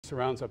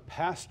Surrounds a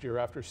pasture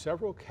after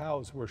several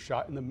cows were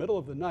shot in the middle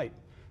of the night.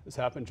 This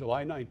happened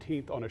July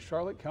 19th on a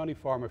Charlotte County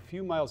farm a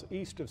few miles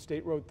east of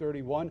State Road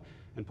 31,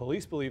 and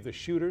police believe the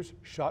shooters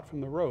shot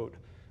from the road.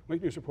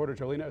 Wink News reporter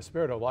Jolina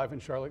Esperto live in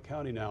Charlotte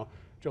County now.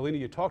 Jolina,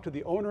 you talked to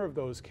the owner of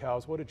those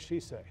cows. What did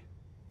she say?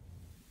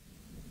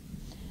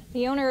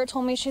 The owner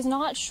told me she's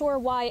not sure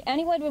why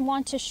anyone would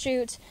want to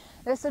shoot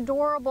this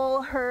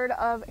adorable herd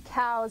of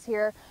cows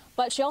here,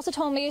 but she also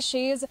told me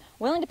she's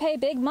willing to pay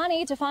big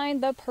money to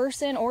find the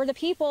person or the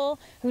people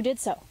who did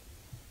so.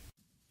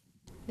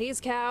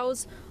 These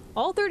cows,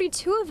 all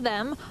 32 of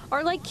them,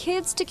 are like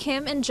kids to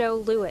Kim and Joe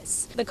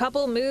Lewis. The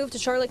couple moved to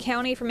Charlotte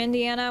County from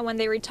Indiana when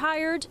they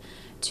retired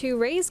to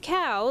raise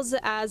cows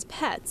as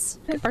pets.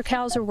 Our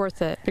cows are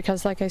worth it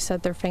because, like I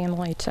said, they're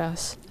family to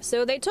us.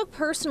 So they took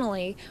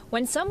personally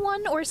when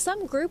someone or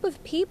some group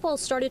of people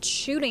started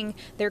shooting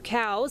their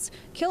cows,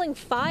 killing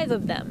 5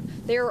 of them.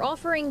 They are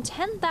offering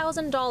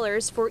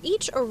 $10,000 for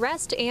each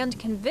arrest and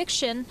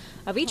conviction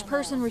of each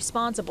person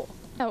responsible.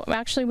 Oh,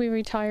 actually, we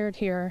retired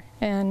here,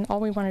 and all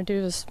we want to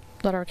do is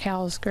let our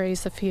cows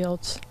graze the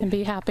fields and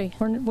be happy.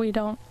 We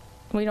don't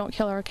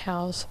kill our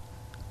cows.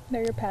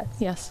 They're your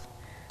pets? Yes.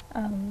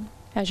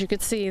 As you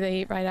could see,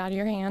 they eat right out of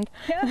your hand.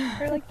 Yeah,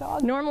 they're like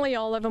dogs. Normally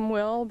all of them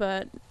will,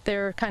 but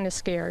they're kind of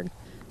scared.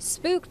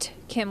 Spooked,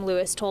 Kim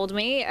Lewis told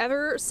me,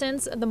 ever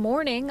since the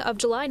morning of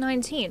July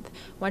 19th,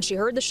 when she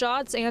heard the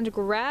shots and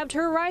grabbed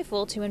her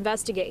rifle to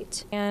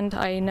investigate. And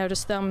I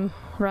noticed them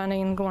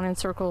running, going in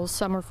circles.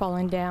 Some were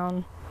falling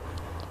down.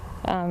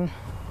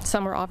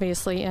 Some were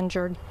obviously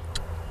injured.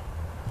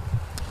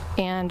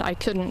 And I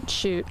couldn't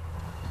shoot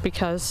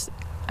because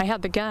I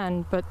had the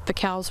gun, but the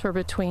cows were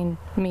between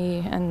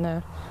me and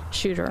the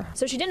shooter.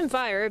 So she didn't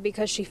fire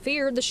because she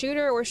feared the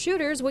shooter or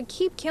shooters would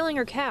keep killing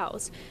her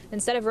cows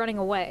instead of running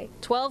away.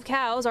 12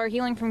 cows are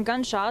healing from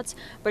gunshots,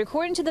 but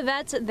according to the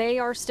vets, they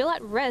are still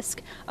at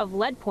risk of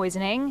lead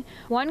poisoning.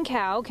 1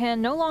 cow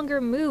can no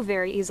longer move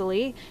very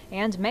easily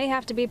and may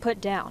have to be put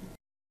down.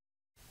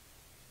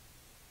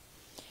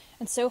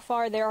 And so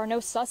far, there are no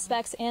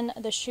suspects in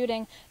the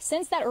shooting.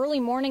 Since that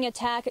early morning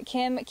attack,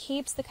 Kim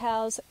keeps the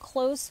cows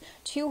close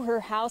to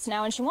her house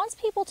now, and she wants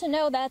people to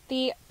know that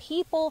the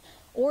people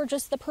or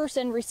just the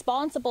person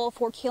responsible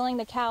for killing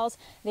the cows,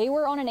 they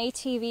were on an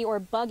ATV or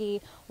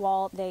buggy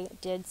while they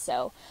did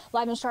so.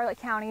 Live in Charlotte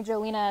County,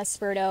 Jolina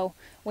Esperto,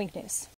 Wink News.